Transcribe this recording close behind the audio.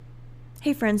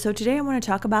Hey friends, so today I want to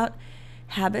talk about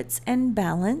habits and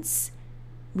balance.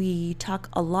 We talk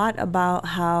a lot about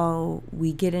how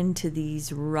we get into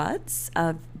these ruts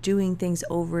of doing things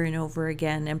over and over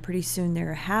again, and pretty soon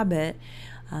they're a habit.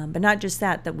 But not just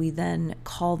that we then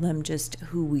call them just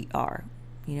who we are.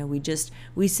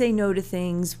 We say no to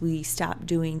things, we stop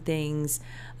doing things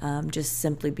just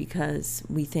simply because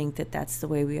we think that that's the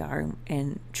way we are.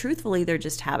 And truthfully, they're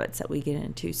just habits that we get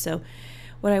into. So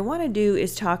what I want to do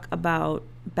is talk about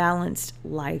balanced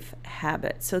life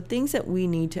habits. So things that we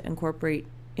need to incorporate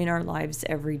in our lives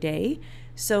every day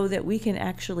so that we can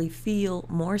actually feel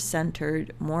more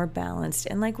centered, more balanced,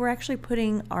 and like we're actually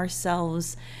putting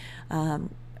ourselves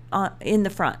in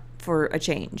the front for a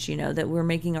change, that we're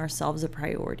making ourselves a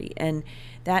priority. And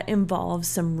that involves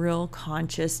some real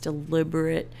conscious,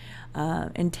 deliberate,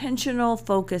 intentional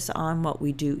focus on what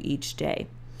we do each day.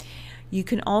 You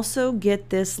can also get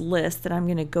this list that I'm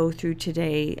going to go through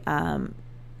today.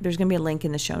 There's going to be a link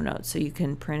in the show notes so you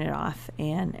can print it off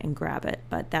and grab it.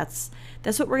 But that's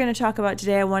what we're going to talk about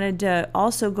today. I wanted to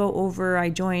also go over, I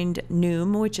joined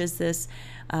Noom, which is this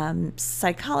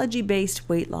psychology-based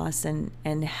weight loss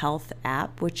and health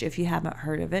app, which if you haven't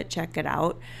heard of it, check it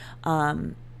out.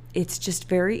 It's just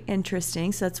very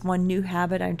interesting. So that's one new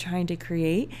habit I'm trying to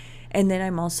create. And then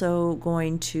I'm also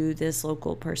going to this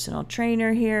local personal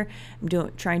trainer here.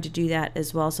 I'm trying to do that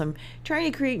as well. So I'm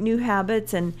trying to create new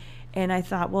habits, and I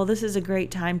thought, well, this is a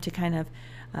great time to kind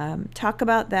of talk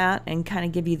about that and kind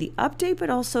of give you the update, but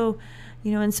also,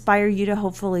 inspire you to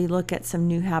hopefully look at some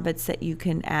new habits that you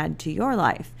can add to your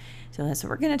life. So that's what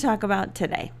we're going to talk about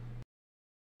today.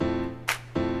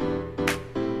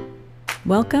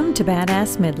 Welcome to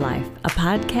Badass Midlife, a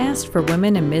podcast for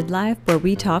women in midlife where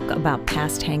we talk about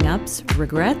past hang-ups,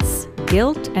 regrets,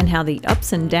 guilt, and how the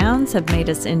ups and downs have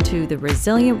made us into the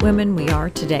resilient women we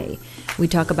are today. We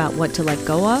talk about what to let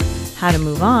go of, how to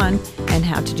move on, and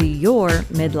how to do your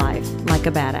midlife like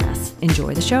a badass.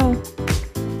 Enjoy the show.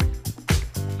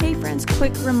 Hey friends,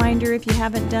 quick reminder if you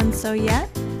haven't done so yet,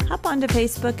 hop onto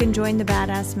Facebook and join the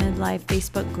Badass Midlife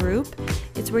Facebook group.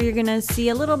 It's where you're going to see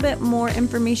a little bit more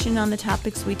information on the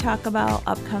topics we talk about,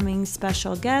 upcoming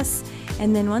special guests,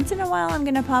 and then once in a while I'm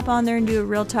going to pop on there and do a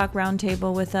real talk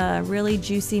roundtable with a really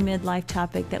juicy midlife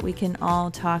topic that we can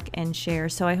all talk and share.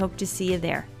 So I hope to see you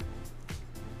there.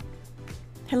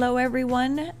 Hello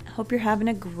everyone. Hope you're having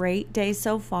a great day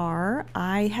so far.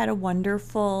 I had a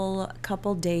wonderful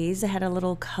couple days. I had a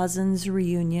little cousins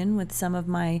reunion with some of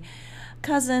my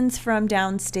cousins from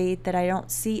downstate that I don't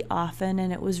see often,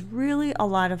 and it was really a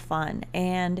lot of fun.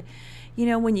 And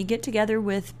when you get together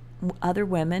with other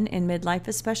women in midlife,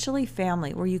 especially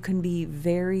family, where you can be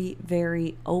very,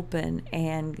 very open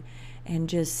and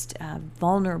just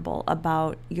vulnerable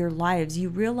about your lives, you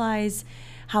realize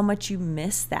how much you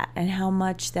miss that and how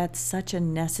much that's such a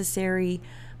necessary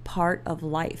part of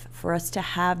life for us to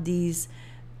have these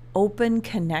open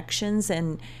connections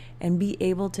and be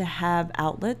able to have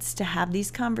outlets to have these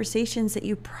conversations that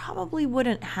you probably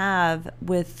wouldn't have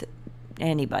with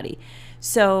anybody.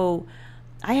 So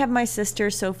I have my sister,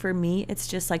 so for me, it's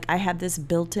just like I have this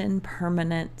built-in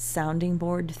permanent sounding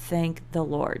board, thank the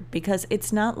Lord, because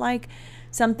it's not like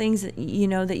some things that you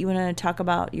want to talk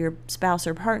about your spouse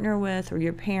or partner with or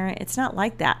your parent. It's not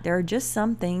like that. There are just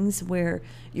some things where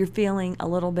you're feeling a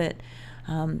little bit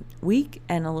weak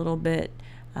and a little bit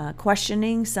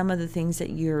questioning some of the things that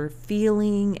you're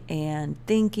feeling and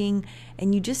thinking,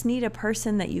 and you just need a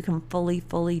person that you can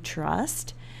fully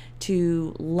trust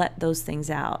to let those things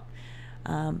out.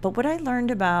 But what I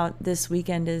learned about this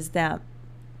weekend is that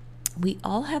we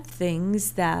all have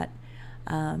things that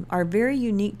are very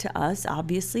unique to us,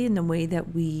 obviously, in the way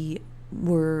that we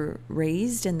were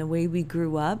raised and the way we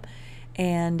grew up,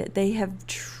 and they have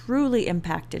truly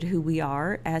impacted who we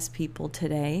are as people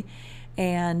today.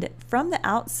 And from the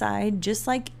outside, just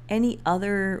like any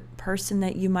other person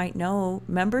that you might know,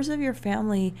 members of your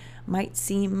family might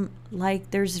seem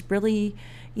like there's really,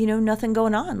 nothing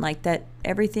going on, like that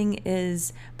everything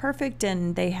is perfect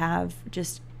and they have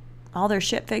just all their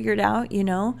shit figured out,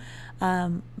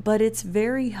 but it's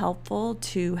very helpful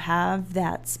to have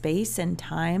that space and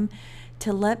time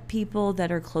to let people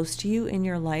that are close to you in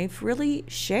your life really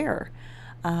share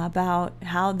about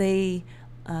how they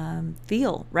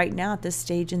feel right now at this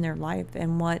stage in their life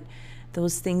and what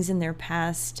those things in their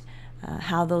past,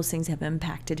 how those things have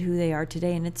impacted who they are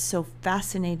today. And it's so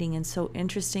fascinating and so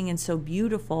interesting and so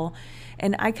beautiful.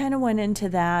 And I kind of went into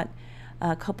that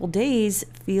a couple days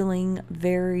feeling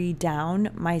very down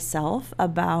myself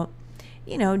about,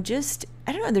 just,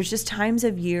 I don't know, there's just times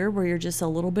of year where you're just a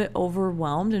little bit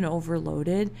overwhelmed and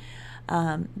overloaded.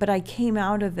 But I came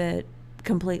out of it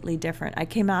completely different. I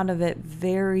came out of it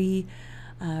very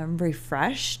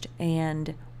refreshed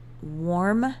and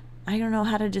warm. I don't know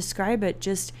how to describe it.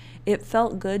 Just it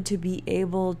felt good to be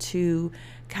able to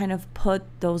kind of put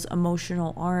those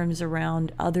emotional arms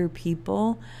around other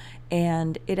people,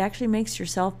 and it actually makes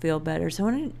yourself feel better. So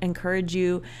I want to encourage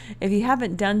you, if you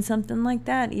haven't done something like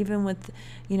that, even with,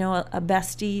 a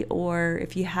bestie, or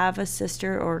if you have a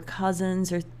sister or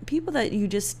cousins or people that you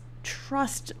just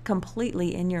trust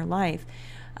completely in your life,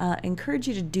 encourage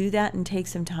you to do that and take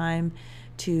some time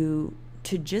to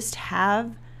just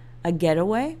have a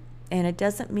getaway. And it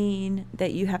doesn't mean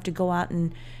that you have to go out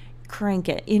and crank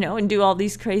it, and do all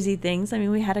these crazy things. I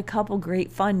mean, we had a couple great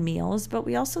fun meals, but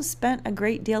we also spent a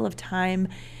great deal of time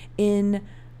in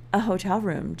a hotel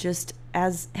room, just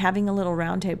as having a little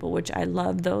round table, which I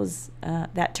love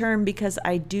that term, because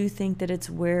I do think that it's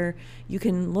where you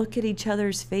can look at each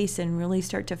other's face and really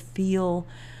start to feel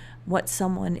what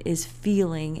someone is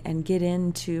feeling and get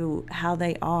into how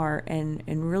they are and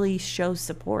really show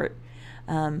support.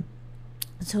 To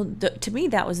me,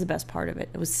 that was the best part of it.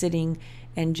 It was sitting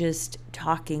and just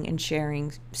talking and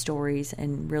sharing stories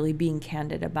and really being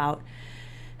candid about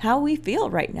how we feel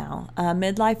right now.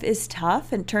 Midlife is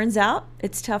tough, and turns out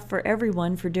it's tough for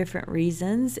everyone for different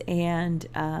reasons. And,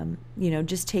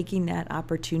 just taking that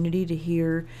opportunity to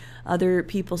hear other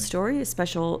people's stories,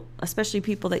 especially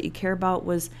people that you care about,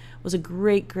 was a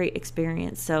great, great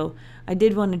experience. So I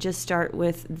did want to just start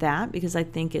with that, because I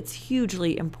think it's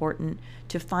hugely important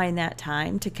to find that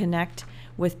time to connect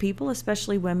with people,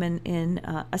 especially women in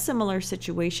a similar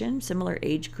situation, similar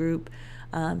age group,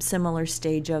 similar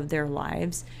stage of their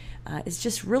lives. It's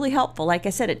just really helpful. Like I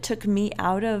said, it took me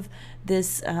out of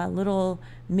this little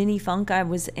mini funk I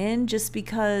was in, just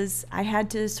because I had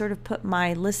to sort of put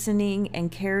my listening and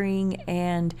caring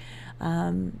and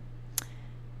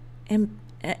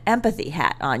empathy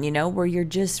hat on, where you're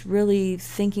just really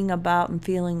thinking about and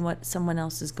feeling what someone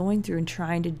else is going through and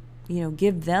trying to,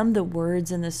 give them the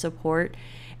words and the support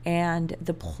and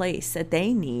the place that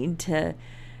they need to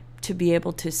be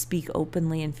able to speak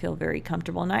openly and feel very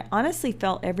comfortable. And I honestly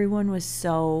felt everyone was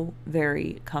so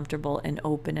very comfortable and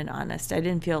open and honest. I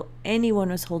didn't feel anyone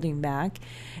was holding back.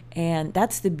 And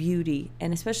that's the beauty.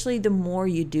 And especially the more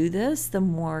you do this, the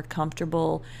more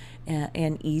comfortable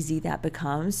and easy that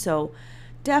becomes. So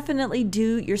definitely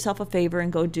do yourself a favor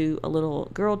and go do a little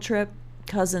girl trip,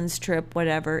 cousins trip,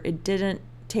 whatever. It didn't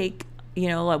take,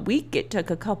 a week. It took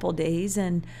a couple days.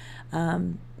 And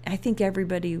I think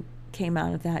everybody came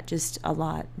out of that just a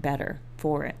lot better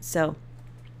for it. So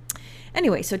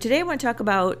anyway, so today I want to talk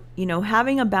about,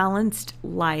 having a balanced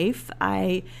life.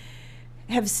 I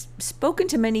have spoken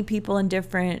to many people in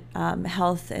different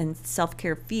health and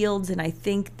self-care fields, and I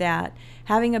think that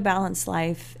having a balanced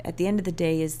life at the end of the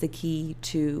day is the key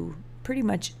to pretty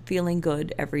much feeling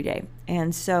good every day.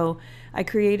 And so I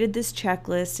created this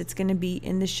checklist. It's going to be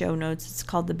in the show notes. It's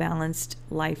called the Balanced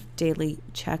Life Daily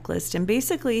Checklist. And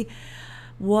basically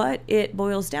what it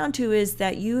boils down to is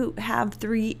that you have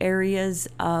 3 areas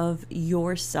of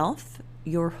yourself,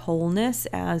 your wholeness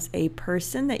as a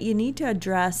person, that you need to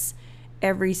address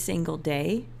every single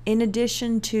day, in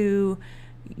addition to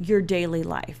your daily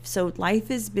life. So life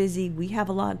is busy. We have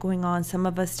a lot going on. Some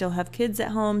of us still have kids at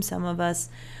home. Some of us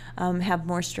have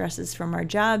more stresses from our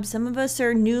jobs. Some of us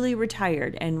are newly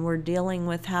retired, and we're dealing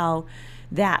with how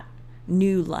that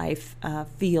new life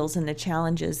feels and the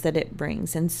challenges that it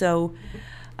brings. And so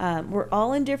we're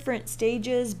all in different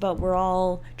stages, but we're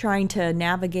all trying to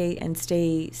navigate and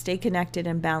stay connected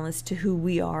and balanced to who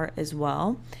we are as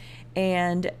well.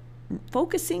 And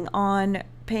focusing on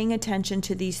paying attention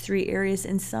to these 3 areas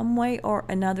in some way or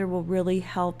another will really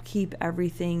help keep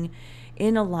everything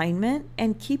in alignment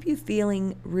and keep you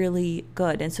feeling really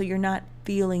good. And so you're not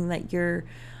feeling that you're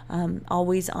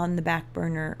always on the back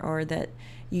burner, or that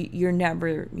you're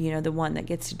never, the one that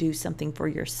gets to do something for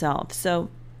yourself. So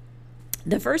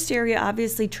the first area,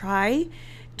 obviously, try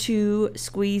to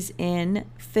squeeze in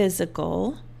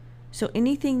physical. So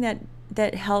anything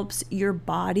that helps your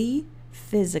body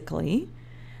physically.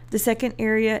 The second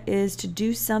area is to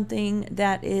do something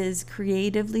that is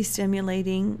creatively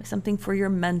stimulating, something for your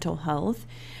mental health.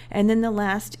 And then the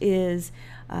last is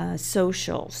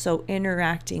social, so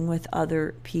interacting with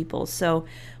other people. So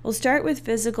we'll start with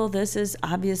physical. This is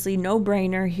obviously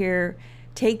no-brainer here.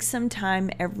 Take some time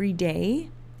every day.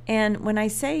 And when I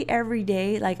say every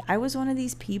day, like, I was one of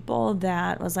these people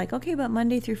that was like, okay, but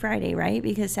Monday through Friday, right?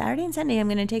 Because Saturday and Sunday, I'm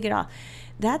going to take it off.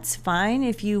 That's fine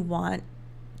if you want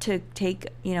to take,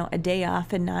 a day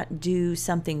off and not do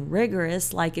something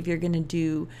rigorous, like if you're going to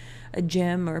do a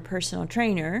gym or a personal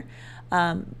trainer.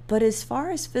 But as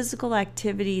far as physical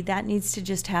activity, that needs to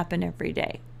just happen every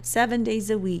day. 7 days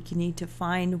a week, you need to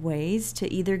find ways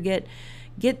to either get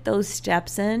those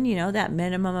steps in, that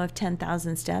minimum of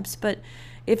 10,000 steps. But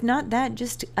if not that,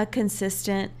 just a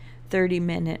consistent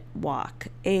 30-minute walk,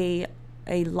 a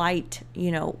light,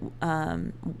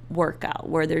 workout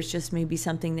where there's just maybe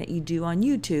something that you do on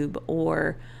YouTube,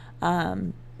 or,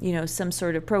 some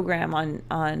sort of program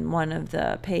on one of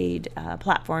the paid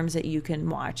platforms that you can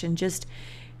watch, and just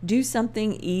do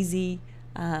something easy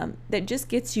that just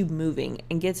gets you moving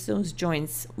and gets those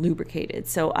joints lubricated.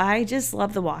 So I just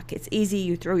love the walk. It's easy.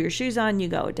 You throw your shoes on, you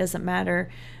go. It doesn't matter,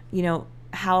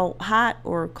 how hot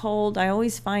or cold. I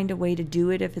always find a way to do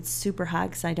it if it's super hot,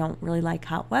 because I don't really like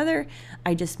hot weather.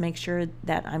 I just make sure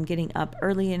that I'm getting up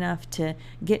early enough to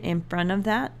get in front of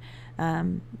that,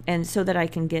 and so that I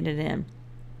can get it in.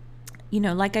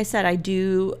 Like I said, I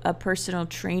do a personal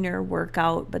trainer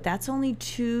workout, but that's only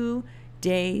 2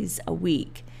 days a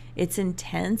week. It's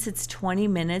intense. It's 20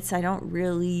 minutes. I don't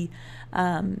really,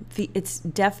 it's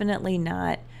definitely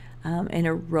not an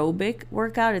aerobic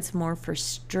workout. It's more for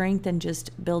strength and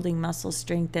just building muscle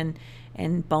strength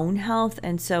and bone health.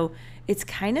 And so it's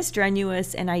kind of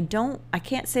strenuous, and I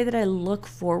can't say that I look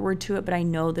forward to it, but I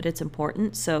know that it's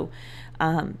important. So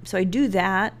I do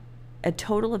that a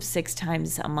total of 6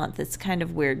 times a month. It's kind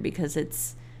of weird because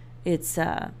it's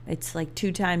like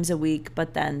 2 times a week,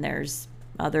 but then there's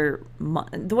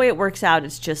the way it works out,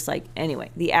 it's just like, anyway,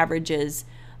 the average is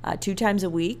 2 times a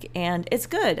week, and it's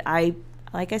good.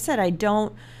 Like I said, I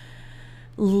don't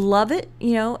love it,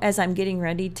 as I'm getting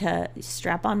ready to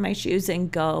strap on my shoes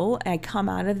and go. I come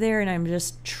out of there and I'm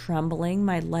just trembling.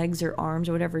 My legs or arms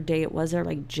or whatever day it was, they're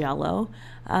like jello.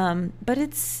 But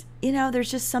it's,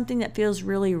 there's just something that feels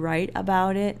really right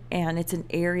about it. And it's an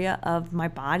area of my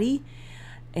body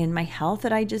and my health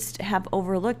that I just have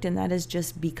overlooked. And that is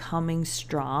just becoming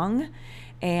strong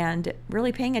and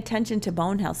really paying attention to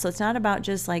bone health. So it's not about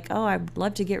just like, oh, I'd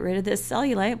love to get rid of this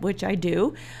cellulite, which I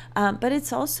do, but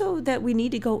it's also that we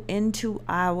need to go into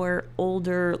our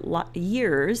older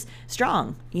years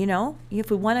strong. If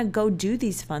we want to go do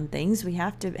these fun things, we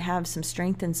have to have some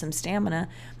strength and some stamina,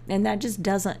 and that just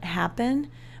doesn't happen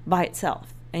by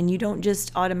itself. And you don't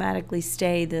just automatically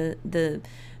stay the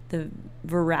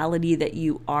virality that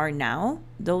you are now.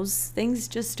 Those things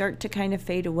just start to kind of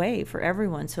fade away for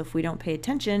everyone. So if we don't pay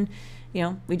attention,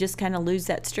 we just kind of lose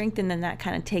that strength, and then that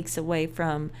kind of takes away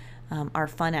from our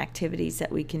fun activities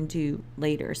that we can do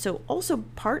later. So also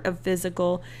part of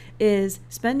physical is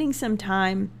spending some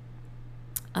time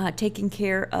taking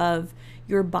care of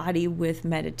your body with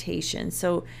meditation.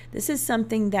 So this is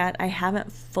something that I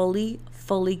haven't fully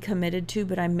committed to,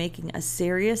 but I'm making a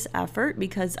serious effort,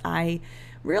 because I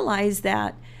realize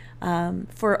that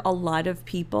for a lot of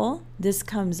people, this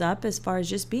comes up as far as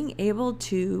just being able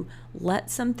to let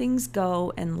some things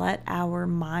go and let our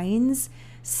minds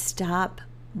stop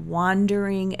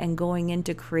wandering and going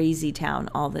into crazy town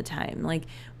all the time. Like,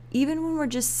 even when we're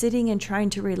just sitting and trying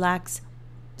to relax,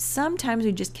 sometimes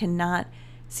we just cannot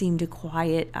seem to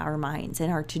quiet our minds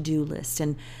and our to-do list.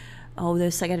 And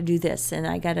I got to do this, and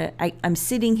I'm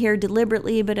sitting here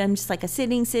deliberately, but I'm just like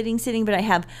sitting, but I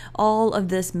have all of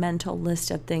this mental list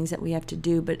of things that we have to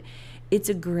do. But it's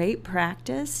a great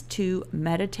practice to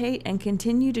meditate and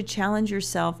continue to challenge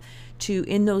yourself to,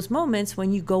 in those moments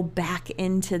when you go back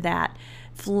into that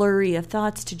flurry of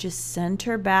thoughts, to just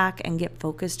center back and get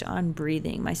focused on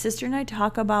breathing. My sister and I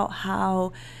talk about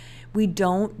how we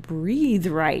don't breathe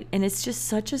right. And it's just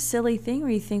such a silly thing where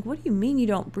you think, what do you mean you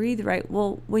don't breathe right?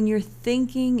 Well, when you're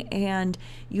thinking and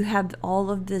you have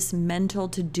all of this mental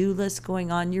to-do list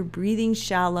going on, you're breathing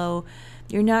shallow.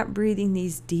 You're not breathing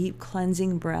these deep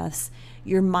cleansing breaths.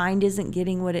 Your mind isn't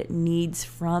getting what it needs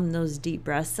from those deep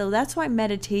breaths. So that's why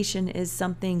meditation is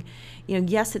something,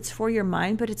 yes, it's for your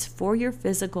mind, but it's for your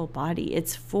physical body.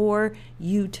 It's for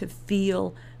you to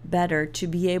feel better, to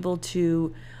be able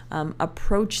to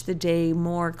approach the day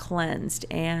more cleansed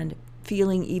and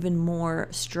feeling even more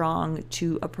strong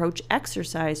to approach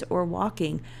exercise or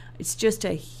walking. It's just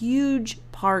a huge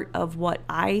part of what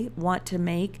I want to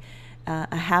make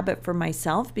a habit for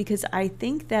myself, because I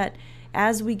think that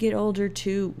as we get older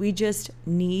too, we just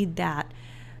need that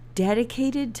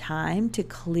dedicated time to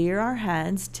clear our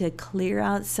heads, to clear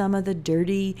out some of the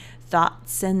dirty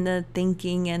thoughts and the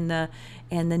thinking and the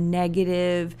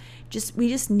negative. We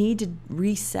just need to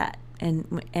reset,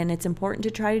 and it's important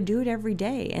to try to do it every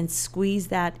day and squeeze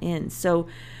that in. So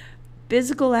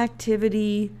physical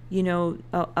activity,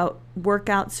 a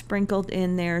workout sprinkled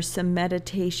in there, some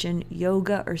meditation,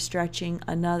 yoga or stretching,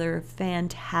 another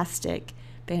fantastic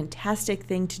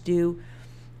thing to do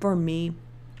for me.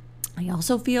 I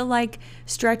also feel like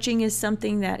stretching is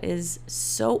something that is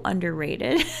so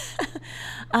underrated.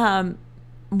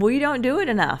 We don't do it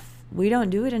enough.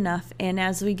 And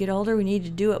as we get older, we need to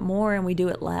do it more, and we do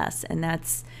it less. And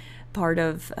that's part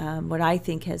of what I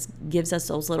think gives us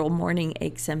those little morning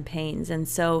aches and pains. And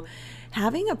so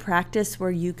having a practice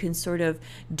where you can sort of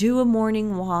do a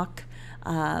morning walk,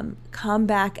 come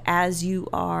back as you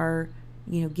are,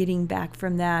 getting back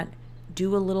from that,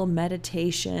 do a little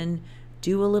meditation,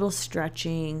 do a little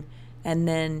stretching, and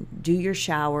then do your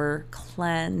shower,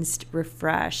 cleansed,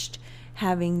 refreshed,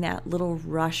 having that little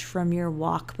rush from your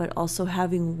walk, but also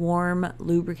having warm,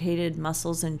 lubricated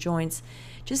muscles and joints.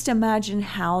 Just imagine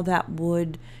how that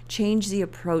would change the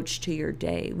approach to your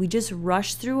day. We just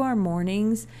rush through our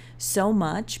mornings so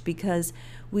much because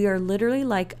we are literally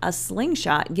like a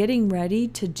slingshot getting ready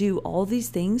to do all these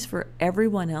things for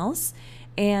everyone else.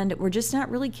 And we're just not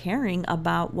really caring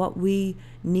about what we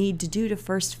need to do to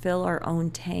first fill our own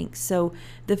tank. So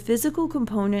the physical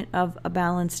component of a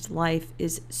balanced life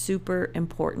is super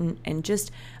important. And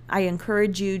I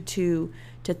encourage you to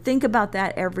think about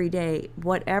that every day.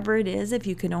 Whatever it is, if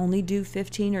you can only do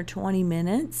 15 or 20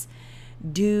 minutes,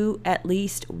 do at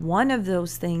least one of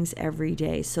those things every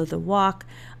day. So the walk,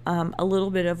 a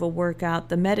little bit of a workout,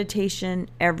 the meditation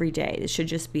every day. This should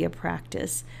just be a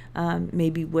practice,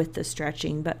 maybe with the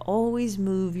stretching, but always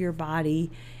move your body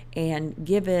and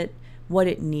give it what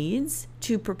it needs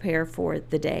to prepare for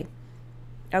the day.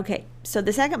 Okay, so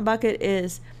the second bucket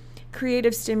is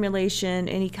creative stimulation,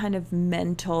 any kind of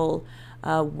mental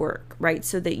work, right?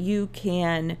 So that you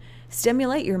can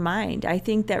stimulate your mind. I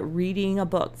think that reading a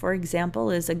book, for example,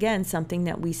 is again something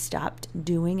that we stopped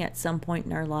doing at some point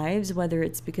in our lives, whether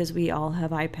it's because we all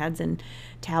have iPads and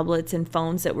tablets and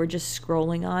phones that we're just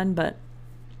scrolling on, but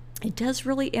it does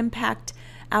really impact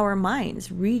our minds.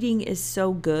 Reading is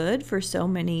so good for so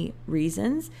many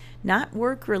reasons, not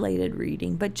work-related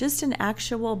reading, but just an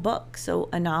actual book. So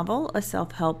a novel, a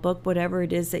self-help book, whatever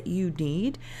it is that you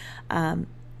need.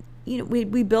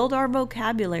 We build our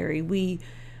vocabulary. We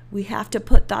have to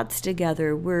put thoughts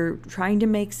together. We're trying to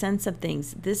make sense of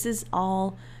things. This is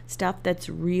all stuff that's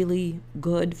really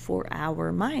good for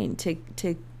our mind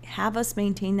to have us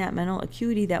maintain that mental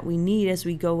acuity that we need as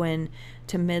we go in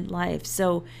to midlife.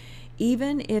 So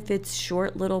even if it's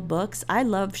short little books, I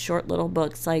love short little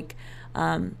books like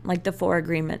the Four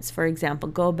Agreements, for example.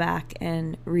 Go back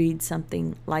and read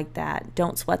something like that.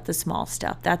 Don't sweat the small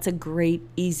stuff. That's a great,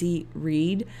 easy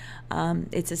read.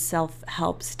 It's a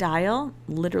self-help style,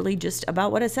 literally just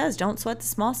about what it says. Don't sweat the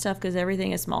small stuff because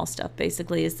everything is small stuff,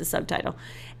 basically, is the subtitle.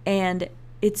 And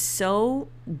it's so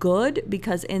good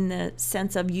because in the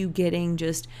sense of you getting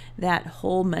just that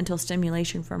whole mental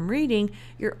stimulation from reading,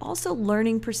 you're also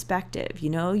learning perspective.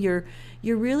 You're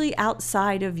really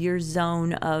outside of your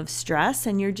zone of stress,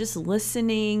 and you're just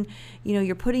listening.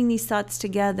 You're putting these thoughts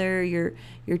together. You're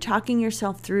talking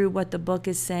yourself through what the book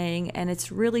is saying, and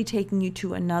it's really taking you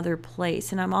to another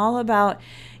place. And I'm all about,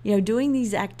 doing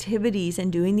these activities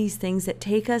and doing these things that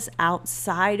take us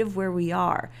outside of where we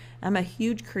are. I'm a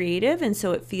huge creative, and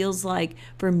so it feels like,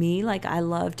 for me, like I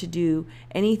love to do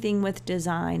anything with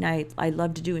design. I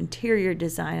love to do interior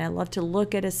design. I love to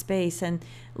look at a space and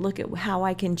look at how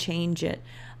I can change it.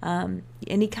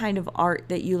 Any kind of art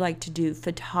that you like to do,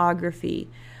 photography,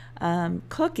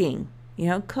 cooking.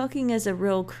 Cooking is a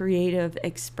real creative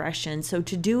expression. So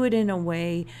to do it in a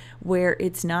way where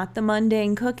it's not the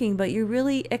mundane cooking, but you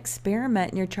really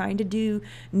experiment and you're trying to do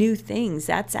new things,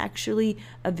 that's actually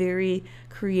a very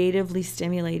creatively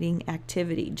stimulating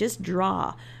activity. Just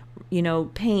draw,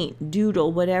 paint,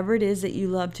 doodle, whatever it is that you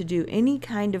love to do, any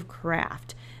kind of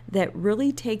craft that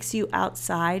really takes you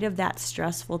outside of that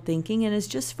stressful thinking and is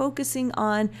just focusing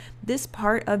on this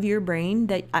part of your brain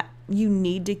that you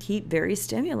need to keep very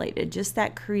stimulated, just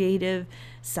that creative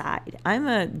side. I'm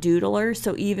a doodler,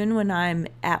 so even when I'm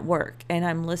at work and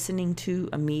I'm listening to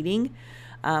a meeting,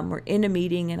 or in a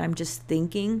meeting and I'm just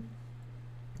thinking,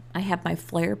 I have my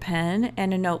Flair pen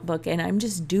and a notebook and I'm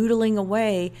just doodling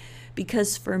away,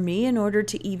 because for me, in order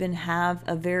to even have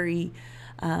a very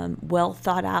well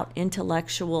thought out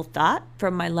intellectual thought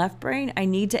from my left brain, I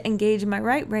need to engage my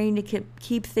right brain to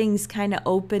keep things kind of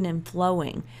open and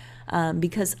flowing.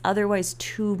 Because otherwise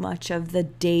too much of the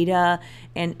data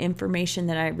and information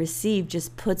that I receive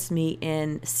just puts me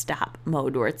in stop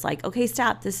mode, where it's like, okay,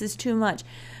 stop, this is too much.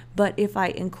 But if I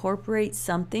incorporate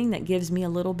something that gives me a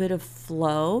little bit of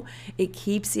flow, it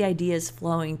keeps the ideas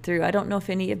flowing through. I don't know if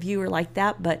any of you are like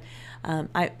that, but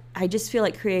I just feel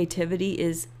like creativity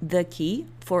is the key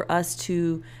for us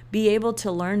to be able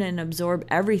to learn and absorb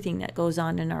everything that goes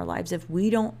on in our lives. If we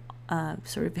don't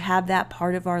sort of have that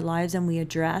part of our lives and we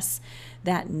address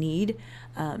that need,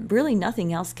 really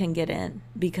nothing else can get in,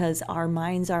 because our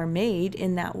minds are made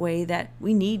in that way that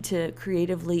we need to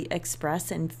creatively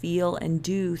express and feel and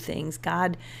do things.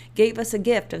 God gave us a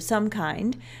gift of some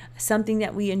kind, something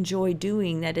that we enjoy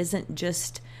doing that isn't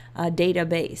just data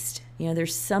based.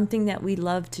 There's something that we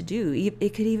love to do.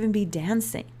 It could even be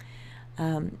dancing.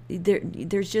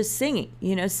 There's just singing,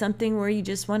 something where you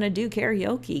just want to do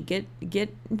karaoke,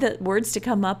 get the words to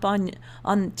come up on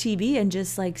TV and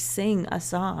just like sing a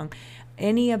song.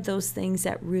 Any of those things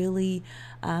that really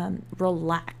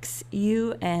relax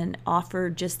you and offer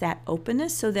just that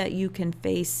openness so that you can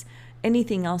face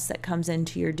anything else that comes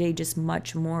into your day just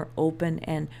much more open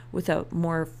and with a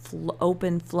more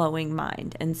open flowing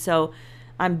mind. And so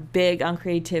I'm big on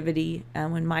creativity.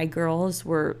 And when my girls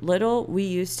were little, we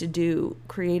used to do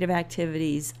creative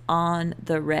activities on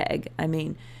the reg. I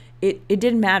mean, it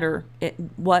didn't matter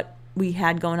what we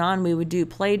had going on. We would do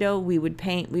Play-Doh, we would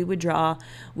paint, we would draw,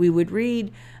 we would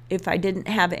read. If I didn't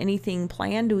have anything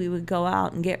planned, we would go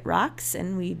out and get rocks,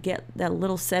 and we'd get that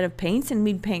little set of paints and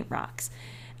we'd paint rocks.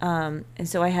 And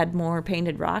so I had more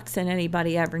painted rocks than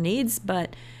anybody ever needs,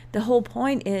 but the whole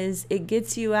point is it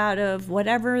gets you out of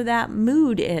whatever that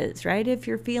mood is, right? If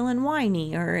you're feeling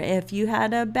whiny, or if you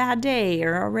had a bad day,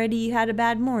 or already you had a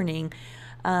bad morning,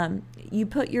 you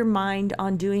put your mind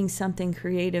on doing something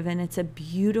creative, and it's a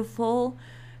beautiful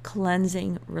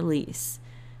cleansing release.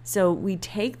 So we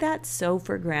take that so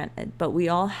for granted, but we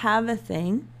all have a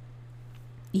thing,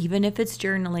 even if it's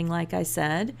journaling, like I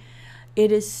said.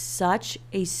 It is such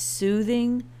a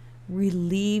soothing,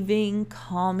 relieving,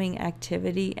 calming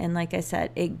activity. And like I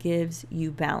said, it gives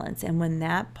you balance. And when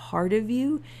that part of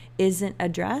you isn't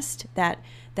addressed, that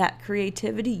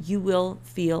creativity, you will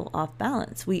feel off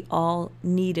balance. We all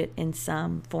need it in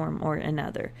some form or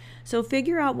another. So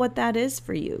figure out what that is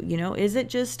for you. Is it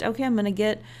just, okay, I'm going to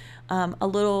get a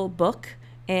little book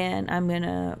and I'm going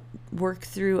to work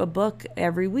through a book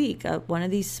every week, one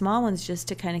of these small ones, just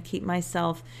to kind of keep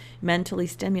myself mentally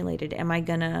stimulated? Am I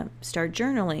going to start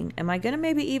journaling? Am I going to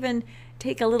maybe even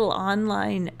take a little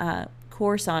online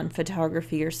course on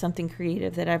photography or something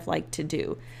creative that I've liked to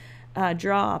do?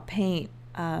 Draw, paint,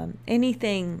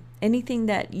 anything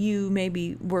that you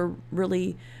maybe were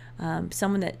really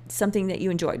something that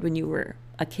you enjoyed when you were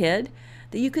a kid,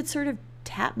 that you could sort of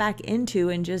tap back into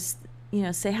and just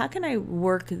say, how can I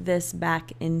work this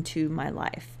back into my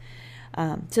life?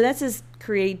 So that's this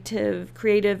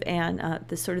creative and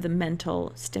the sort of the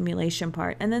mental stimulation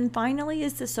part. And then finally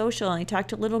is the social. And I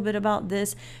talked a little bit about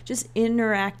this, just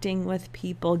interacting with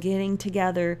people, getting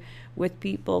together with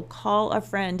people, call a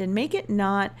friend, and make it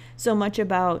not so much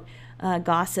about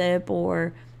gossip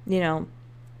or,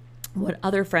 what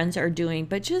other friends are doing,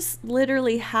 but just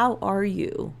literally, how are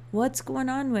you? What's going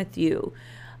on with you?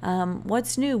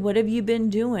 What's new? What have you been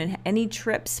doing? Any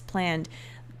trips planned?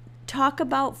 Talk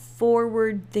about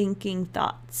forward-thinking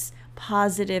thoughts,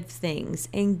 positive things,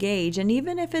 engage. And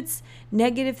even if it's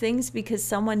negative things because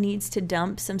someone needs to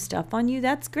dump some stuff on you,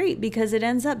 that's great, because it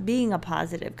ends up being a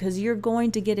positive, because you're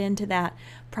going to get into that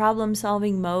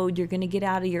problem-solving mode. You're going to get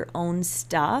out of your own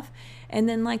stuff. And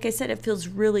then, like I said, it feels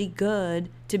really good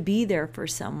to be there for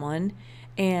someone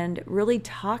and really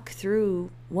talk through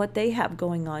what they have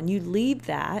going on. You leave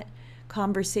that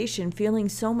conversation feeling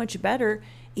so much better,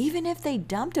 even if they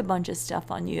dumped a bunch of stuff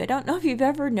on you. I don't know if you've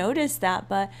ever noticed that,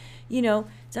 but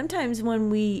sometimes when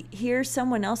we hear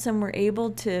someone else and we're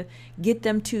able to get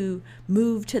them to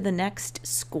move to the next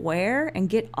square and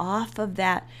get off of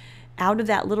that, out of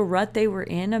that little rut they were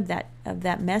in, of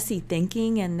that messy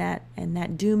thinking and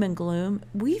that doom and gloom,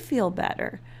 we feel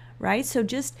better. Right? So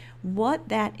just what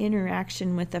that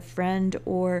interaction with a friend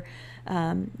or,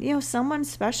 someone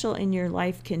special in your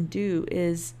life can do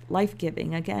is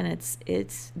life-giving. Again,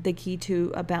 it's the key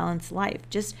to a balanced life.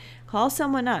 Just call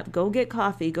someone up, go get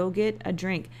coffee, go get a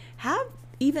drink. Have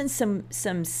even some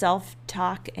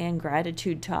self-talk and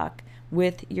gratitude talk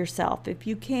with yourself. If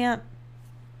you can't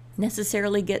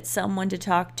necessarily get someone to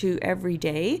talk to every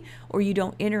day, or you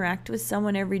don't interact with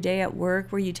someone every day at work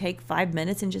where you take 5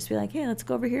 minutes and just be like, hey, let's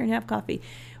go over here and have coffee,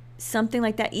 something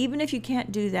like that. Even if you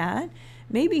can't do that,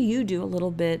 maybe you do a little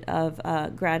bit of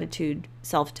gratitude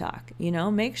self-talk.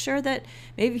 Make sure that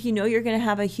maybe you're going to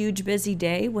have a huge busy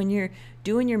day, when you're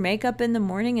doing your makeup in the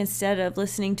morning, instead of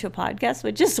listening to a podcast,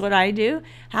 which is what I do,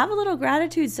 have a little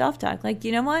gratitude self-talk. Like,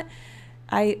 you know what?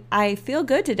 I feel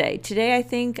good today. Today, I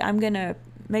think I'm going to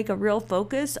make a real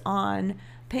focus on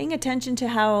paying attention to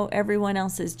how everyone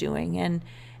else is doing. And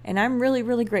I'm really,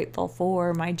 really grateful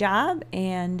for my job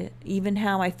and even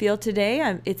how I feel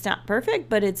today. It's not perfect,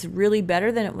 but it's really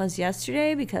better than it was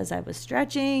yesterday because I was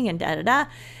stretching and da-da-da.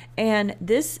 And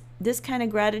this kind of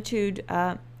gratitude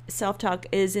self-talk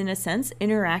is, in a sense,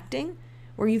 interacting,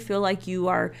 where you feel like you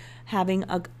are having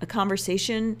a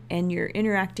conversation and you're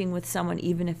interacting with someone,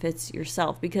 even if it's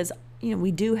yourself, because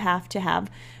we do have to have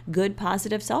good,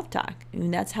 positive self-talk.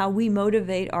 And that's how we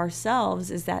motivate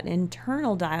ourselves, is that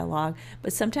internal dialogue.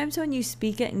 But sometimes when you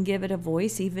speak it and give it a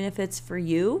voice, even if it's for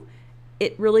you,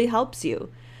 it really helps you.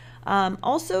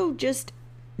 Also, just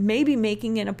maybe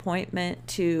making an appointment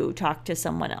to talk to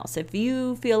someone else. If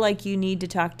you feel like you need to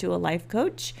talk to a life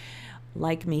coach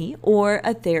like me, or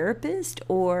a therapist,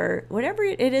 or whatever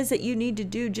it is that you need to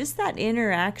do, just that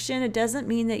interaction. It doesn't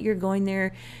mean that you're going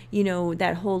there,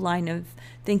 that whole line of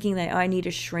thinking that, oh, I need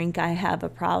to shrink, I have a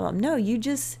problem. No, you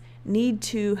just need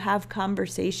to have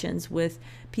conversations with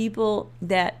people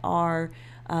that are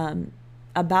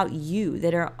about you,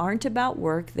 that aren't about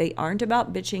work. They aren't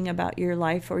about bitching about your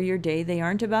life or your day. They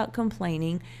aren't about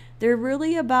complaining. They're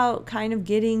really about kind of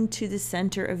getting to the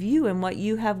center of you and what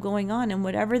you have going on, and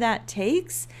whatever that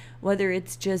takes, whether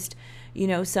it's just,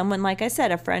 someone, like I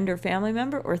said, a friend or family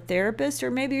member or therapist, or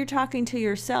maybe you're talking to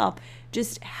yourself,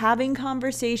 just having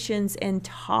conversations and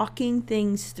talking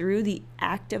things through, the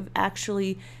act of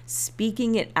actually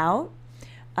speaking it out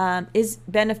is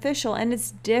beneficial. And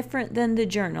it's different than the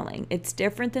journaling. It's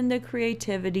different than the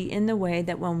creativity, in the way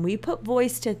that when we put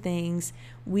voice to things,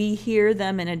 we hear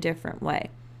them in a different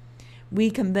way. We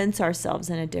convince ourselves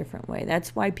in a different way.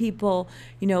 That's why people,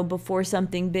 before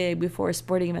something big, before a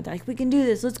sporting event, they're like, we can do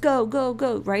this, let's go, go,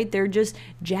 go, right? They're just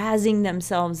jazzing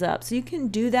themselves up. So you can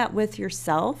do that with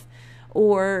yourself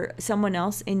or someone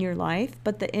else in your life,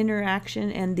 but the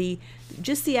interaction and the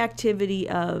activity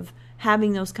of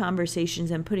having those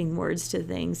conversations and putting words to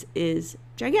things is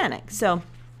gigantic. So,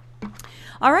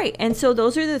 all right. And so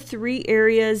those are the 3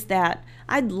 areas that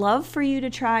I'd love for you to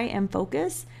try and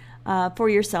focus for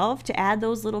yourself, to add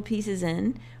those little pieces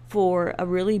in for a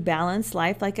really balanced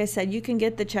life. Like I said, you can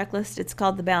get the checklist. It's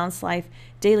called the Balanced Life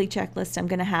Daily Checklist. I'm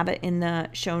going to have it in the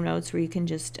show notes, where you can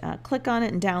just click on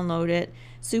it and download it.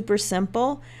 Super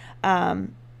simple.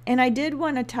 And I did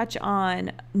want to touch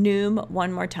on Noom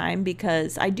one more time,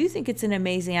 because I do think it's an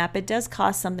amazing app. It does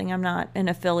cost something. I'm not an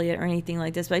affiliate or anything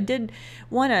like this, but I did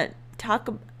want to talk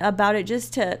about it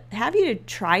just to have you to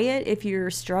try it if you're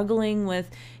struggling with,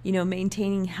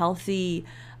 maintaining healthy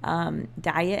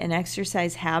diet and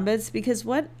exercise habits. Because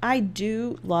what I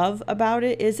do love about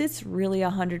it is it's really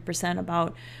 100%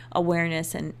 about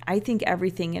awareness. And I think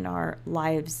everything in our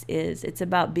lives it's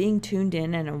about being tuned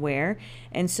in and aware.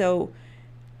 And so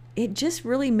it just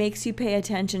really makes you pay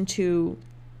attention to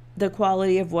the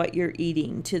quality of what you're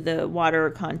eating, to the water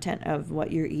content of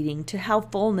what you're eating, to how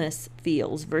fullness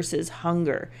feels versus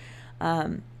hunger,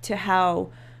 to how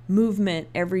movement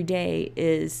every day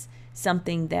is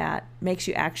something that makes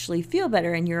you actually feel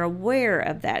better, and you're aware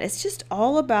of that. It's just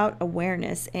all about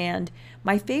awareness. And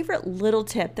my favorite little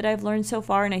tip that I've learned so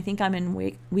far, and I think I'm in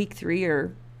week 3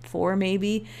 or 4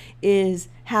 maybe, is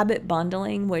habit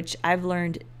bundling, which I've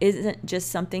learned isn't just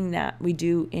something that we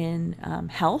do in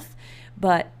health,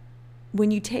 but when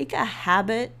you take a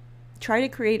habit, try to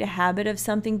create a habit of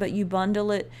something, but you bundle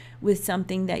it with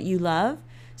something that you love.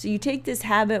 So you take this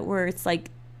habit where it's like,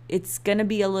 it's going to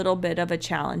be a little bit of a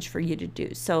challenge for you to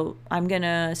do. So I'm going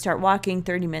to start walking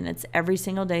 30 minutes every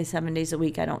single day, 7 days a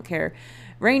week. I don't care.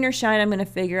 Rain or shine, I'm going to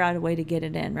figure out a way to get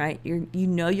it in, right?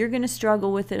 You're going to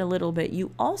struggle with it a little bit.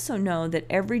 You also know that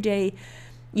every day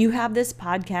you have this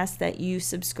podcast that you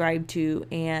subscribe to,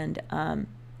 and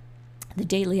the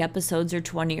daily episodes are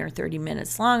 20 or 30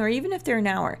 minutes long, or even if they're an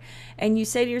hour. And you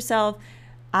say to yourself,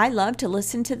 I love to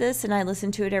listen to this, and I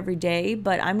listen to it every day,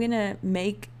 but I'm going to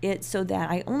make it so that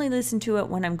I only listen to it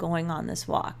when I'm going on this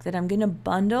walk, that I'm going to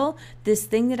bundle this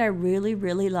thing that I really,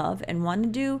 really love and want to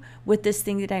do with this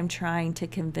thing that I'm trying to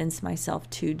convince myself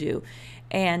to do.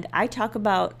 And I talk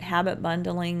about habit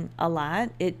bundling a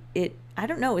lot. I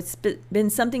don't know, it's been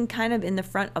something kind of in the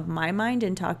front of my mind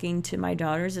in talking to my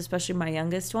daughters, especially my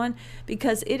youngest one,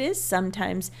 because it is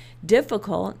sometimes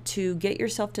difficult to get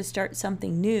yourself to start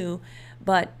something new.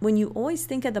 But when you always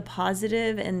think of the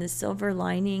positive and the silver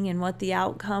lining and what the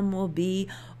outcome will be,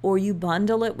 or you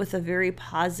bundle it with a very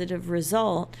positive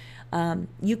result,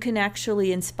 you can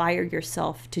actually inspire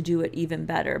yourself to do it even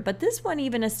better. But this one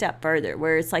even a step further,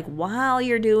 where it's like while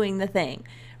you're doing the thing,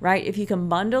 right? If you can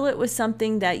bundle it with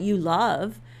something that you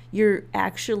love, you're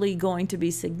actually going to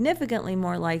be significantly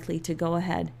more likely to go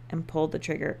ahead and pull the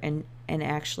trigger and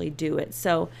actually do it.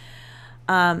 So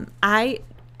I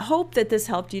hope that this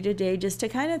helped you today, just to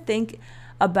kind of think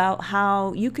about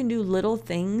how you can do little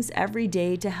things every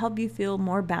day to help you feel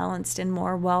more balanced and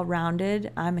more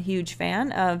well-rounded. I'm a huge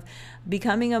fan of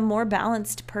becoming a more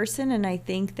balanced person, and I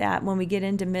think that when we get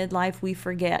into midlife, we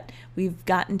forget. We've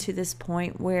gotten to this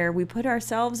point where we put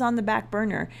ourselves on the back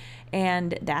burner,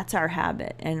 and that's our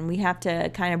habit, and we have to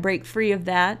kind of break free of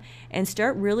that and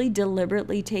start really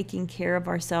deliberately taking care of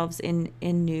ourselves in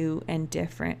new and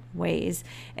different ways.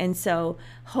 And so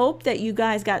hope that you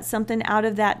guys got something out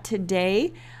of that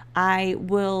today. I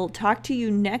will talk to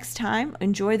you next time.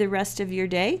 Enjoy the rest of your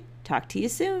day. Talk to you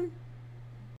soon.